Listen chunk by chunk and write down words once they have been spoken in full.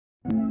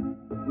What's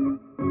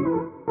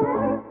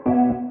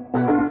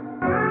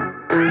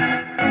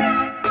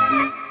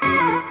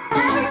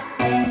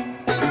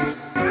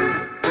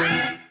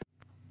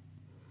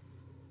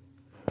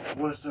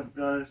up,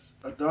 guys?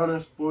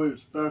 Adonis boy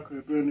is back with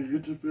a brand new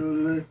YouTube video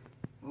today.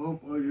 I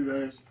hope all you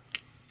guys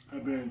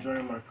have been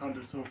enjoying my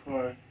content so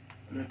far.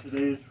 And in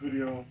today's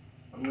video,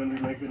 I'm going to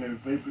be making a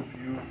vape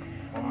review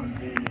on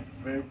the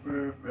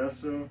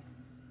Vaporesso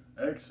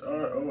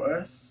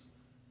XROS,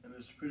 and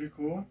it's pretty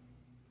cool.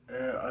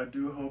 And I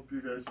do hope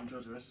you guys enjoy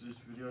the rest of this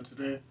video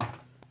today.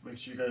 Make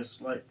sure you guys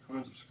like,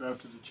 comment,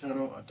 subscribe to the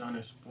channel,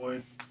 Adonis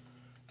boy.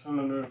 Turn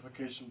on the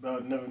notification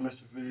bell, never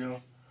miss a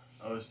video.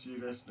 I will see you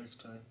guys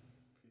next time.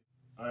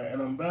 Alright,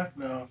 and I'm back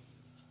now,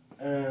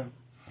 and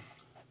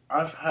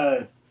I've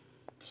had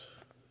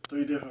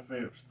 3 different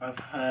vapes. I've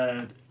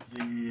had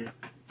the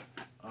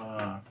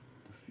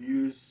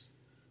Fuse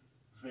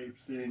vape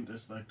thing,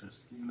 that's like the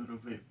skinny little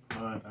vape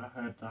pod. I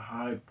had the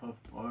Hyde Puff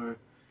bar.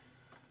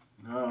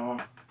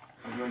 Now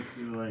I went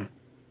through like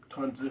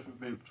tons of different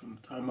vapes from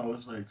the time I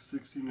was like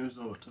 16 years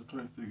old to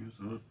 23 years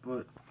old.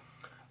 But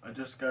I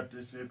just got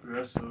this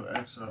Vaporesso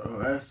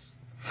XROS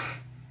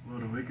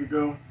about a week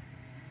ago,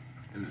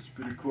 and it's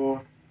pretty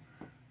cool.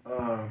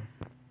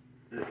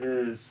 It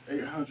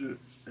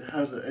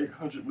has an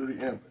 800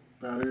 milliamp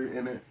battery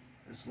in it.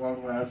 It's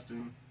long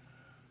lasting.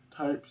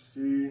 Type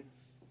C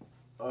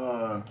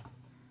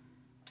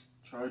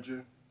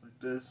charger like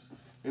this.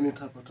 Any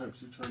type of Type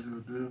C charger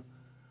will do.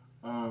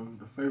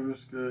 The flavor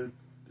is good.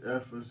 The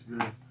effort is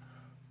good.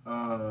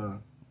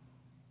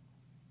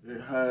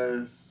 It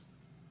has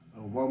a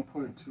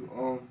 1.2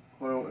 ohm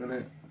coil in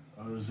it.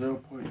 A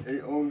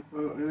 0.8 ohm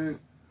coil in it.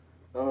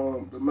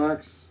 The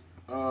max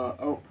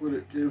output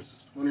it gives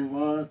is 20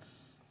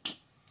 watts.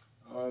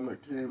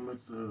 It came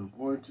with the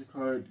warranty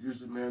card,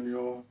 user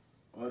manual,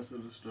 all that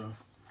sort of stuff.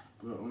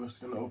 But I'm just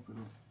gonna open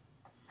it.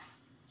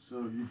 So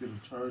you get a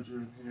charger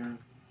in here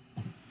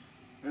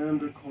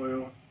and a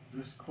coil.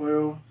 This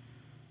coil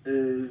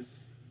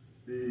is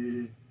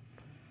the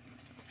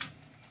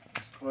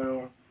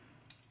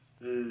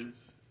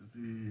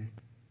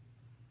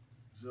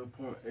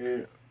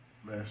 0.8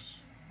 mesh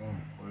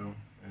coil,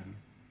 and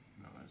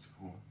you know, that's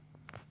cool.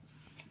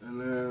 And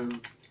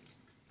then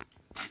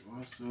you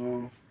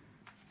also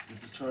get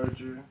the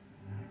charger,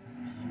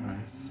 which is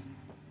nice.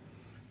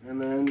 And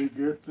then you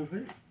get the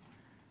vape,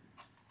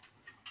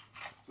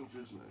 which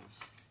is nice.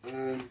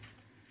 And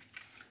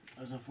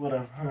as of what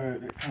I've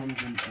heard, it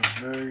comes in a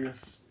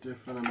various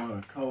different amount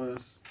of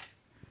colors.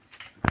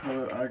 The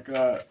color I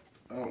got,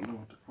 I don't know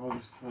what to call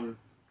this color.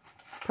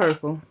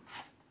 Purple.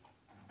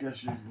 I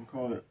guess you can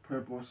call it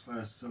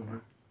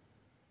purple/silver.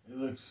 It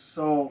looks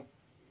so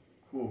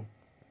cool.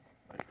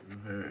 Like,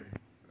 very,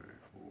 very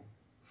cool.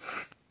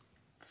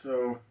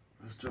 So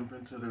let's jump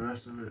into the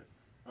rest of it.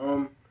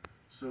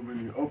 So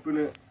when you open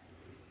it,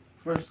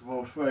 first of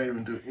all, before I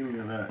even do any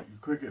of that, you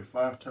click it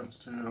 5 times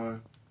to turn it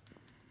on.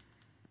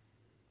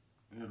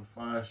 It'll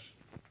flash,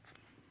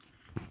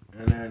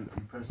 and then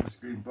you press the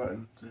green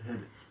button to hit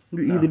it. You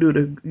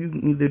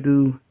can either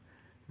do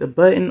the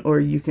button,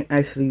 or you can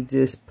actually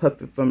just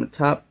puff it from the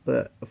top.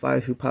 But if I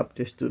actually pop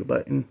just through the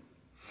button.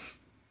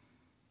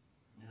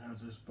 You have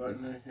this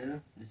button right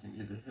here. You can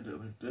either hit it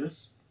like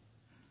this,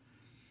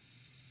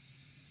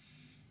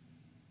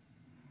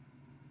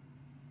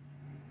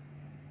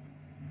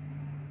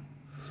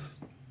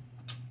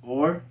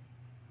 or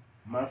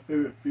my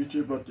favorite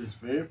feature about this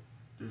vape,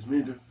 there's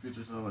many different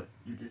features I like.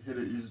 You can hit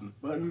it using the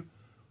button,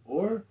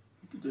 or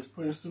you can just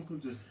plain simply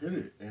just hit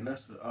it, and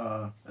that's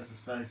a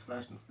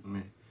satisfaction for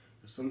me.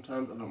 Because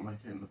sometimes I don't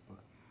like hitting the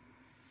button.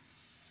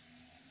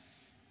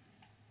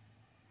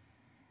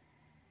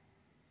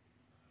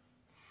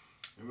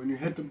 And when you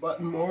hit the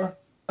button more,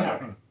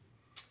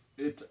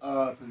 it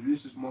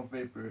produces more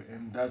vapor,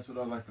 and that's what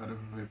I like out of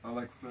a vape. I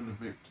like for the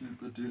vape to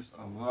produce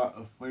a lot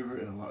of flavor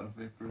and a lot of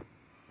vapor.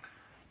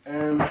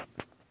 And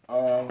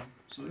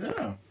so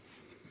yeah.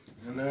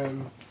 And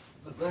then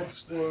the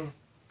next thing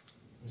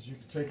is you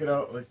can take it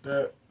out like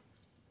that.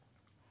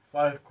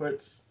 5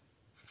 clicks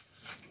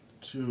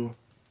to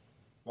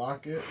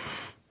lock it.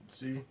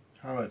 See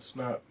how it's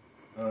not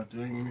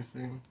doing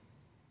anything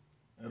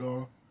at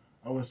all.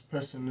 I was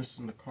pressing this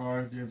in the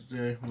car the other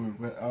day when we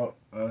went out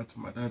to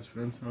my dad's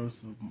friend's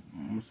house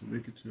almost a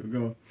week or 2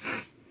 ago,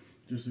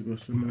 just to go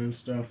swimming and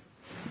stuff.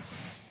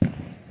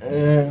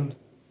 And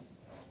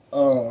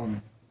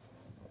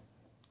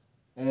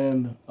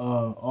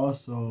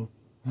also,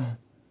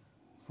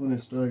 funny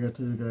story I got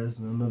to tell you guys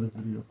in another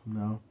video from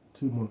now,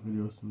 2 more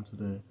videos from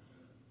today.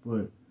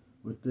 But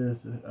with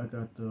this, I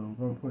got the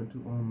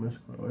 1.2 ohm mesh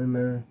coil in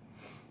there,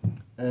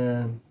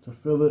 and to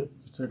fill it,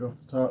 you take off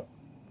the top,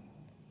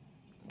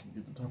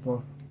 you get the top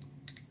off,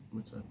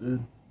 which I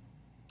did,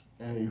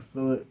 and you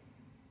fill it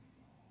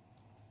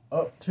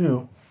up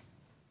to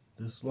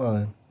this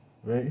line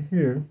right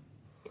here,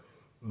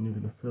 and you're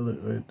gonna fill it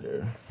right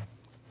there.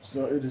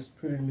 So it is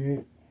pretty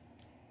neat.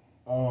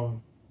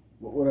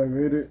 What would I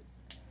rate it?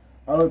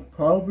 I would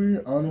probably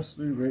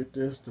honestly rate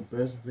this the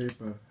best vape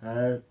I've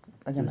had.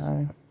 I can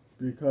hire.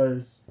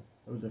 Because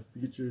of the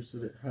features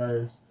that it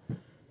has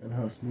and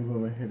how smooth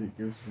of a hit it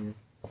gives me.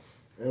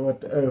 And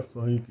with the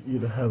airflow, you can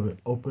either have it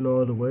open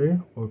all the way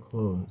or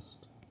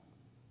closed.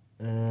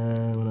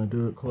 And when I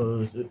do it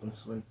closed, it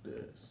looks like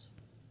this.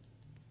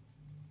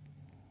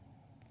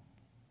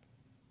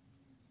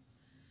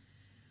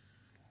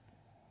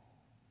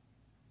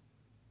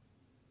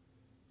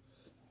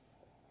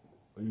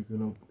 Or you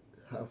can open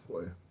it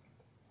halfway.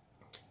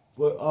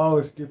 But I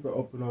always keep it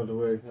open all the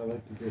way. I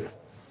like to get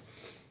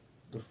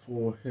the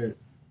full hit.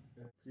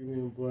 And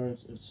premium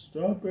blends, it's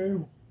strawberry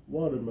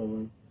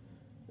watermelon.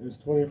 It's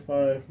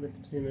 25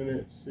 nicotine in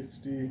it,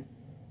 60,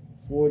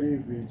 40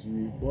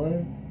 VG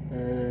blend,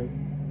 and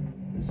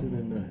it's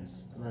really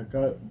nice. And I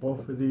got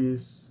both of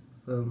these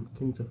from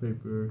King to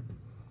Vapor.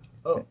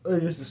 Oh,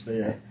 it used to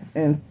stay at.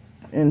 And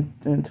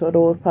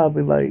total is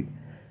probably like,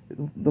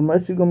 the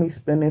much you're gonna be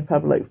spending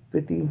probably like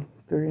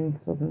 53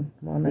 something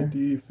on there.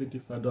 $55 to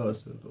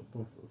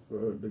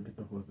get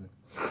the whole thing.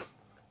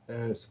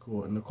 And it's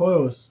cool. And the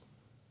coils,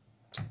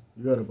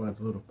 you gotta buy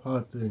the little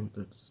pod thing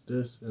that's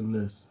this and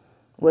this.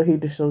 What he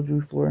just showed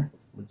you for.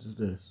 Which is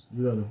this.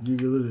 You can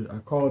literally, I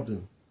called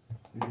them.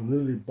 You can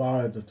literally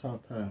buy the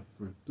top half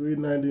for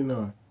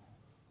 $3.99,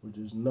 which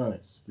is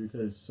nice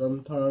because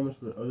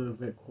sometimes with other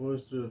vape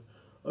coils, the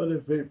other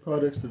vape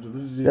products that are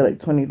literally they're like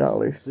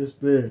 $20. This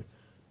big.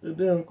 The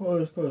damn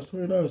coils cost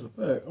 $20 a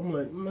pack. I'm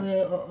like,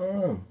 man,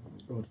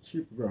 go the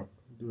cheaper route.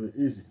 Do it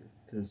easier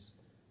because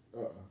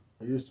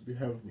I used to be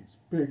having these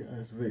big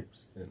ass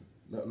vapes and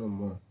not no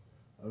more.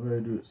 I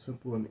rather do it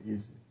simple and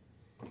easy.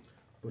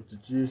 But the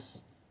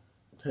juice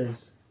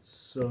tastes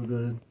so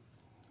good.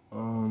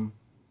 I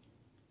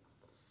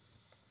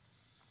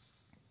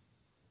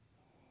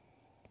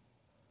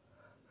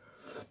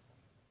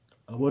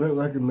wouldn't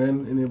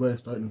recommend anybody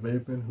starting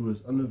vaping who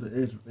is under the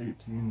age of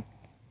 18.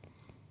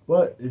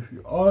 But if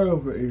you are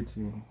over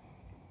 18,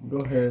 go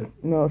ahead.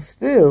 No,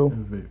 still.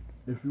 And vape.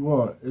 If you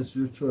want, it's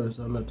your choice.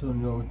 I'm not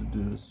telling y'all what to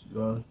do. It's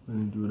y'all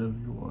can do whatever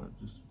you want.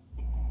 Just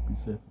be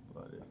safe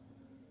about it.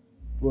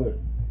 But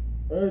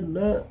other than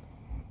that,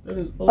 that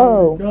is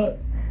all we got.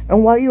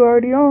 And while you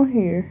already on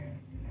here,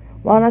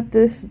 why not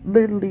just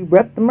literally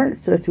rep the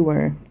merch that you're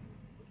wearing?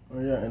 Oh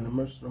yeah, and the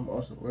merch that I'm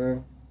also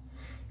wearing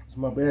is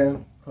my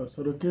band called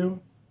Subtle Q.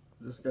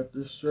 Just got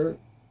this shirt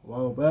a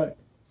while back.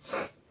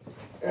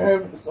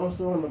 And it's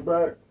also on the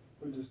back,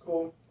 which is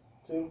cool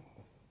too.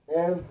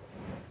 And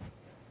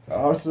I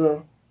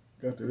also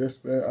got the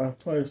wristband. I've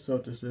probably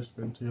sold this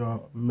wristband to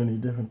y'all many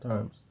different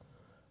times.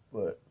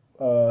 But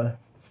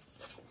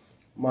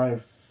my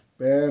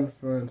band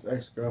friend's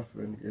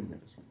ex-girlfriend gave me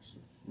this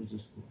wristband, which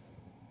is cool.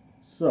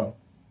 So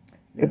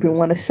if you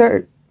want a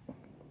shirt.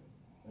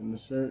 And the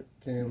shirt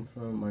came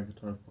from my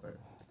guitar player.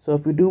 So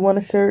if you do want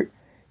a shirt,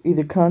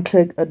 either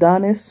contact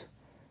Adonis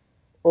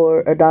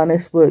or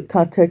Adonis would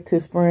contact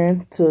his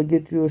friend to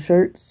get you a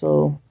shirt.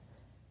 So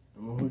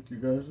I'm gonna hook you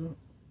guys up.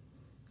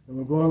 And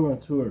we're going on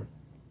tour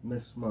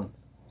next month.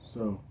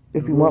 So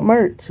if you want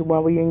merch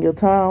while we're in your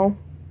town,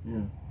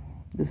 yeah,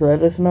 just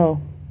let us know.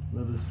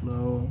 Let us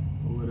know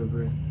or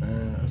whatever.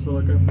 And that's all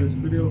I got for this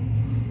video.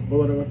 But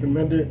would I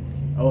recommend it?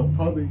 I would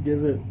probably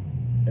give it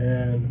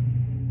an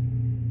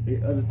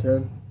 8 out of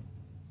 10.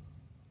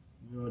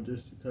 You know,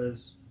 just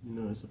because, you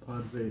know, it's a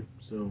pod vape.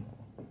 So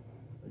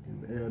I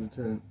give it an 8 out of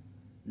 10.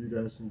 You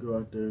guys can go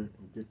out there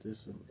and get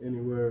this from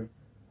anywhere.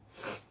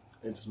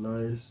 It's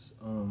nice.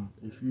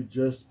 If you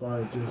just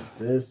buy just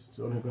this, it's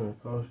only going to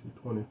cost you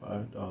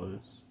 $25.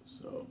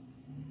 So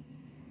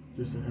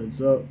just a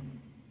heads up.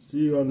 See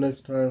you all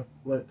next time.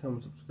 Like,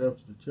 comment, subscribe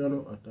to the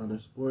channel.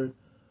 Adonis Boy.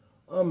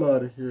 I'm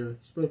out of here.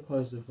 Spread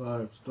positive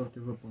vibes. Don't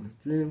give up on your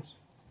dreams.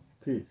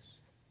 Peace.